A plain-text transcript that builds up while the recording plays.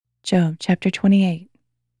Job chapter 28.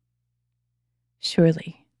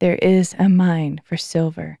 Surely there is a mine for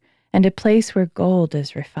silver, and a place where gold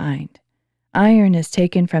is refined. Iron is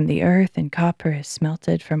taken from the earth, and copper is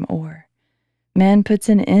smelted from ore. Man puts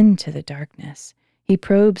an end to the darkness. He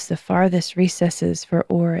probes the farthest recesses for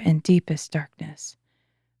ore and deepest darkness.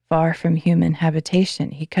 Far from human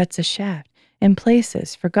habitation, he cuts a shaft in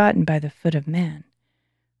places forgotten by the foot of man.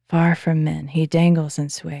 Far from men, he dangles and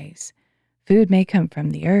sways. Food may come from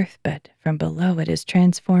the earth, but from below it is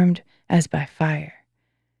transformed as by fire.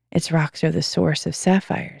 Its rocks are the source of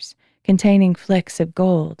sapphires, containing flecks of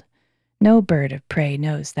gold. No bird of prey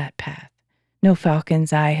knows that path. No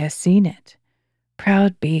falcon's eye has seen it.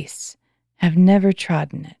 Proud beasts have never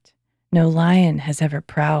trodden it. No lion has ever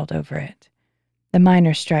prowled over it. The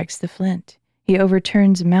miner strikes the flint. He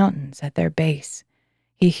overturns mountains at their base.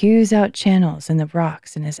 He hews out channels in the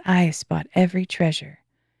rocks, and his eyes spot every treasure.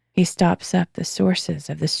 He stops up the sources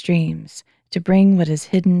of the streams to bring what is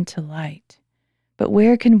hidden to light. But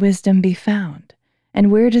where can wisdom be found?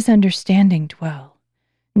 And where does understanding dwell?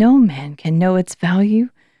 No man can know its value,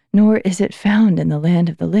 nor is it found in the land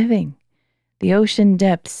of the living. The ocean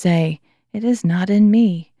depths say, "It is not in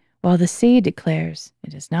me," while the sea declares,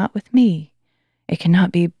 "It is not with me." It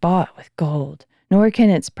cannot be bought with gold, nor can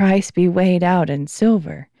its price be weighed out in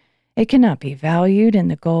silver. It cannot be valued in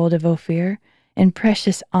the gold of Ophir, in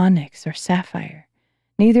precious onyx or sapphire.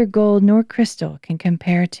 Neither gold nor crystal can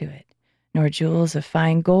compare to it, nor jewels of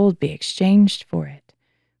fine gold be exchanged for it.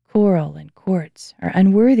 Coral and quartz are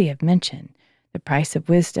unworthy of mention. The price of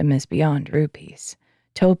wisdom is beyond rupees.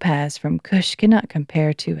 Topaz from Cush cannot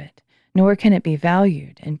compare to it, nor can it be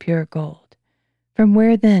valued in pure gold. From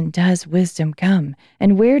where then does wisdom come,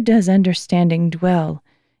 and where does understanding dwell?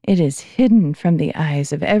 It is hidden from the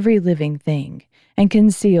eyes of every living thing, and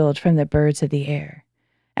concealed from the birds of the air.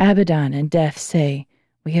 Abaddon and Death say,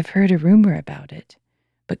 "We have heard a rumor about it."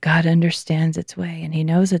 But God understands its way, and he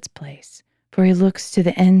knows its place. For he looks to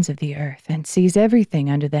the ends of the earth, and sees everything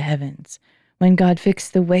under the heavens. When God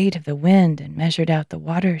fixed the weight of the wind, and measured out the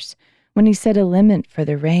waters, when he set a limit for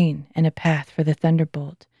the rain, and a path for the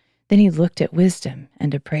thunderbolt, then he looked at wisdom,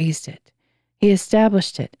 and appraised it. He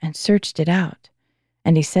established it, and searched it out.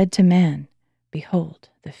 And he said to man, "Behold,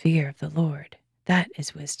 the fear of the Lord, that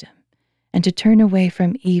is wisdom, and to turn away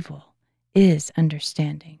from evil is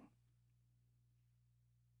understanding."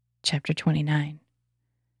 Chapter 29.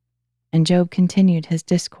 And Job continued his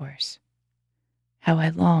discourse. How I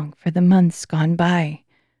long for the months gone by,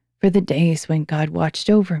 for the days when God watched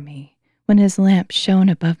over me, when his lamp shone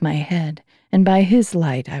above my head, and by his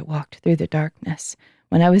light I walked through the darkness,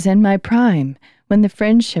 when I was in my prime, when the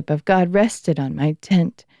friendship of God rested on my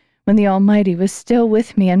tent, when the Almighty was still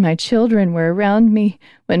with me and my children were around me,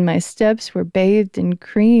 when my steps were bathed in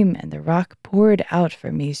cream and the rock poured out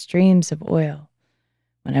for me streams of oil.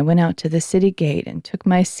 When I went out to the city gate and took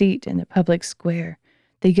my seat in the public square,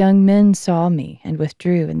 the young men saw me and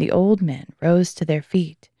withdrew, and the old men rose to their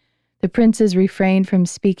feet. The princes refrained from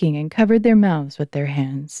speaking and covered their mouths with their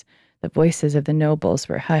hands. The voices of the nobles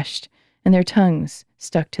were hushed, and their tongues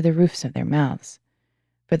stuck to the roofs of their mouths.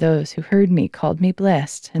 For those who heard me called me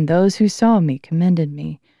blessed, and those who saw me commended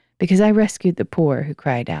me, because I rescued the poor who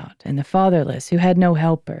cried out, and the fatherless who had no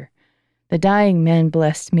helper. The dying men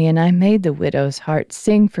blessed me, and I made the widow's heart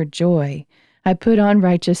sing for joy. I put on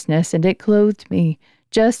righteousness, and it clothed me.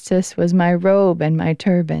 Justice was my robe and my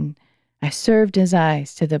turban. I served his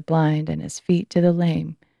eyes to the blind and his feet to the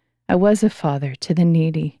lame. I was a father to the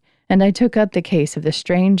needy, and I took up the case of the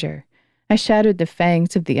stranger. I shattered the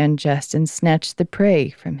fangs of the unjust and snatched the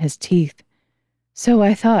prey from his teeth. So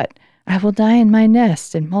I thought, I will die in my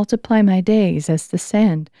nest and multiply my days as the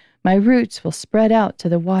sand. My roots will spread out to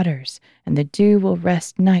the waters, and the dew will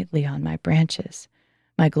rest nightly on my branches.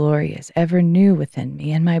 My glory is ever new within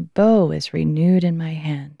me, and my bow is renewed in my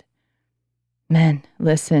hand. Men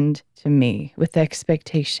listened to me with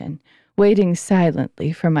expectation, waiting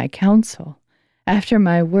silently for my counsel. After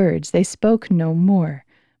my words, they spoke no more.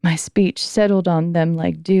 My speech settled on them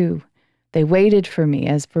like dew. They waited for me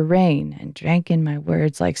as for rain, and drank in my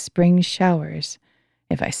words like spring showers.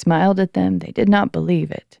 If I smiled at them, they did not believe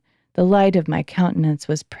it. The light of my countenance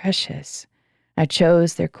was precious. I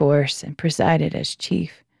chose their course and presided as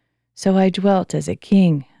chief. So I dwelt as a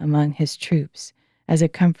king among his troops, as a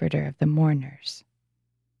comforter of the mourners.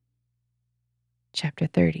 Chapter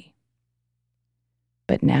 30.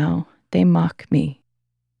 But now they mock me,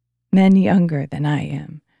 men younger than I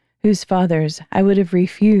am, whose fathers I would have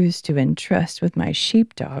refused to entrust with my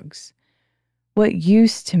sheepdogs. What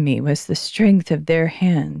use to me was the strength of their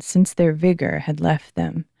hands, since their vigor had left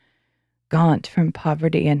them? Gaunt from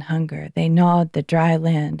poverty and hunger, they gnawed the dry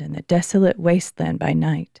land and the desolate wasteland by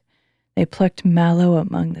night. They plucked mallow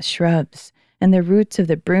among the shrubs, and the roots of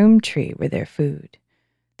the broom tree were their food.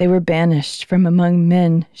 They were banished from among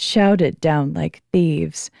men, shouted down like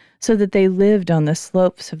thieves, so that they lived on the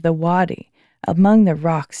slopes of the wadi, among the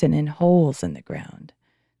rocks and in holes in the ground.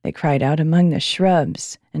 They cried out among the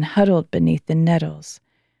shrubs and huddled beneath the nettles.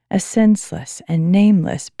 A senseless and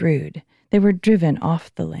nameless brood, they were driven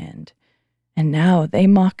off the land. And now they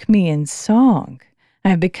mock me in song. I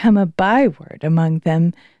have become a byword among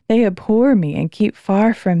them. They abhor me and keep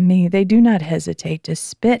far from me. They do not hesitate to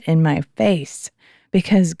spit in my face.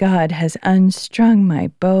 Because God has unstrung my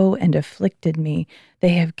bow and afflicted me, they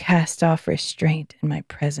have cast off restraint in my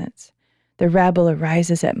presence. The rabble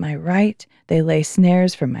arises at my right. They lay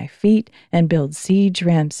snares for my feet and build siege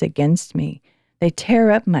ramps against me. They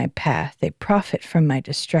tear up my path. They profit from my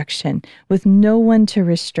destruction, with no one to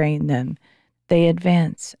restrain them. They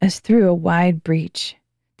advance as through a wide breach.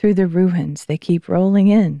 Through the ruins they keep rolling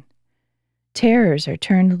in. Terrors are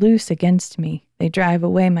turned loose against me. They drive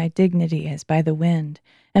away my dignity as by the wind,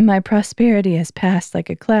 and my prosperity has passed like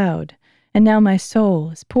a cloud. And now my soul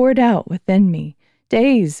is poured out within me.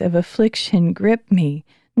 Days of affliction grip me.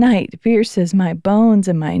 Night pierces my bones,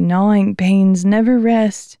 and my gnawing pains never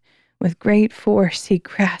rest. With great force he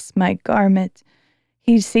grasps my garment.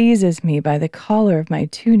 He seizes me by the collar of my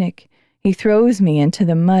tunic. He throws me into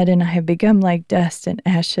the mud, and I have become like dust and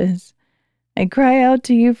ashes. I cry out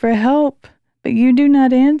to you for help, but you do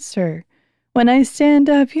not answer. When I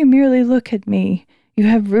stand up, you merely look at me. You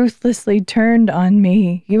have ruthlessly turned on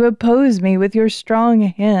me. You oppose me with your strong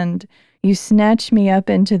hand. You snatch me up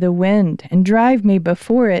into the wind and drive me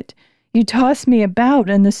before it. You toss me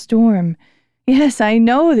about in the storm. Yes, I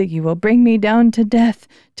know that you will bring me down to death,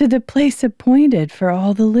 to the place appointed for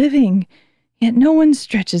all the living. Yet no one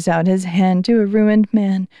stretches out his hand to a ruined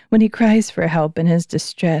man when he cries for help in his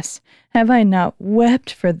distress. Have I not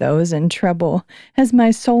wept for those in trouble? Has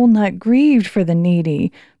my soul not grieved for the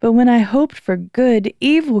needy? But when I hoped for good,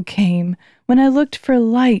 evil came. When I looked for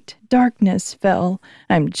light, darkness fell.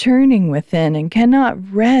 I'm churning within and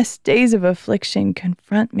cannot rest. Days of affliction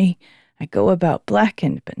confront me. I go about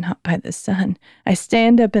blackened, but not by the sun. I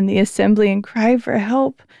stand up in the assembly and cry for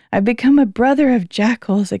help. I become a brother of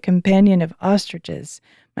jackals, a companion of ostriches.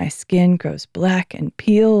 My skin grows black and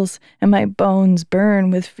peels, and my bones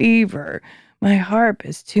burn with fever. My harp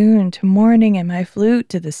is tuned to mourning, and my flute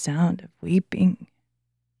to the sound of weeping.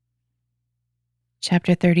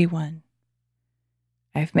 Chapter 31.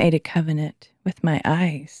 I've made a covenant with my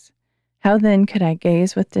eyes. How then could I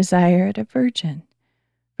gaze with desire at a virgin?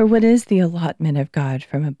 For what is the allotment of God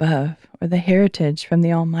from above, or the heritage from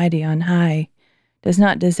the Almighty on high? Does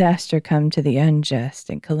not disaster come to the unjust,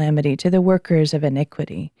 and calamity to the workers of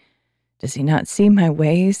iniquity? Does he not see my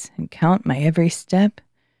ways and count my every step?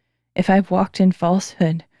 If I've walked in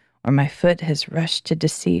falsehood, or my foot has rushed to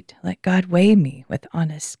deceit, let God weigh me with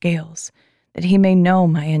honest scales, that he may know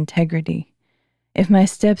my integrity. If my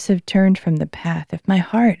steps have turned from the path, if my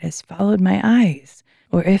heart has followed my eyes,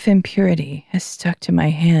 or if impurity has stuck to my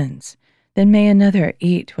hands, then may another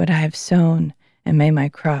eat what I have sown, and may my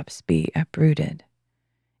crops be uprooted.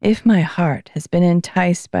 If my heart has been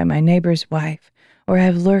enticed by my neighbor's wife, or I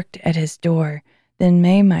have lurked at his door, then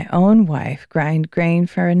may my own wife grind grain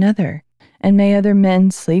for another, and may other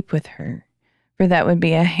men sleep with her. For that would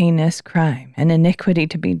be a heinous crime, an iniquity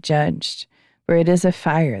to be judged, for it is a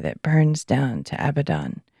fire that burns down to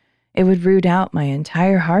Abaddon. It would root out my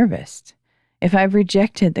entire harvest. If I've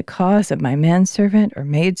rejected the cause of my manservant or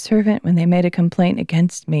maidservant when they made a complaint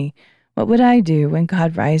against me, what would I do when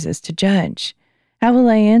God rises to judge? How will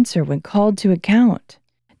I answer when called to account?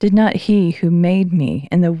 Did not he who made me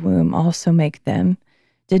in the womb also make them?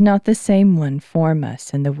 Did not the same one form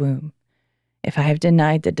us in the womb? If I have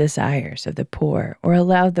denied the desires of the poor or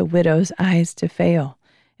allowed the widow's eyes to fail,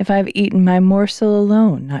 if I have eaten my morsel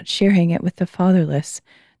alone, not sharing it with the fatherless,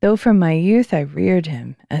 though from my youth I reared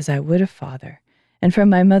him as I would a father, and from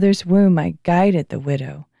my mother's womb I guided the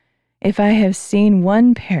widow. If I have seen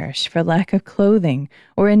one perish for lack of clothing,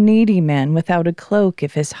 or a needy man without a cloak,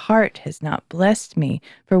 if his heart has not blessed me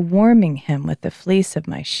for warming him with the fleece of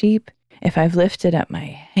my sheep, if I've lifted up my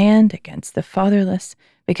hand against the fatherless,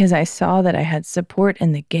 because I saw that I had support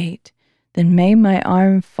in the gate, then may my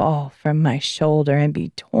arm fall from my shoulder and be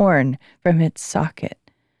torn from its socket.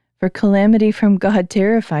 For calamity from God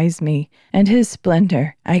terrifies me, and his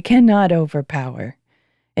splendor I cannot overpower.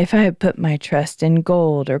 If I have put my trust in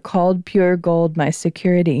gold, or called pure gold my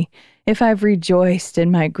security, if I've rejoiced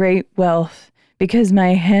in my great wealth, because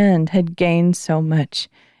my hand had gained so much,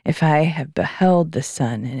 If I have beheld the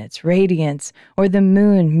sun in its radiance, or the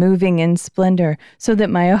moon moving in splendor, so that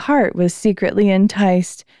my heart was secretly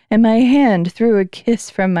enticed, and my hand threw a kiss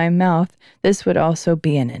from my mouth, this would also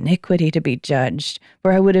be an iniquity to be judged,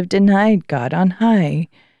 for I would have denied God on high.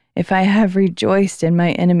 If I have rejoiced in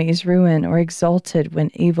my enemy's ruin, or exulted when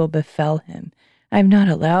evil befell him, I have not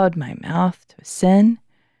allowed my mouth to sin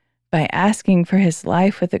by asking for his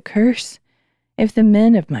life with a curse. If the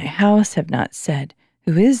men of my house have not said,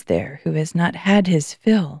 who is there who has not had his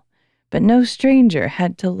fill? But no stranger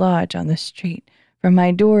had to lodge on the street, for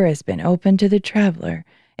my door has been open to the traveler.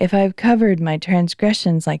 If I have covered my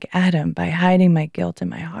transgressions like Adam by hiding my guilt in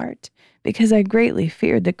my heart, because I greatly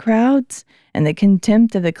feared the crowds, and the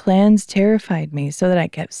contempt of the clans terrified me, so that I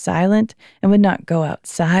kept silent and would not go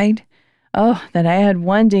outside. Oh, that I had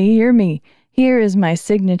one to hear me! Here is my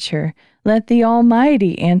signature. Let the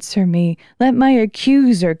Almighty answer me. Let my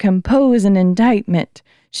accuser compose an indictment.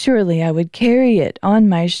 Surely I would carry it on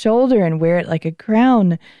my shoulder and wear it like a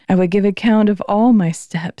crown. I would give account of all my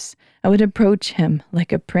steps. I would approach him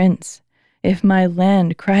like a prince. If my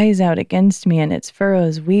land cries out against me and its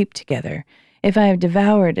furrows weep together, if I have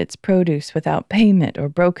devoured its produce without payment or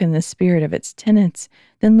broken the spirit of its tenants,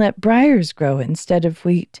 then let briars grow instead of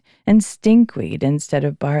wheat and stinkweed instead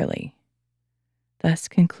of barley. Thus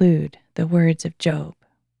conclude the words of Job.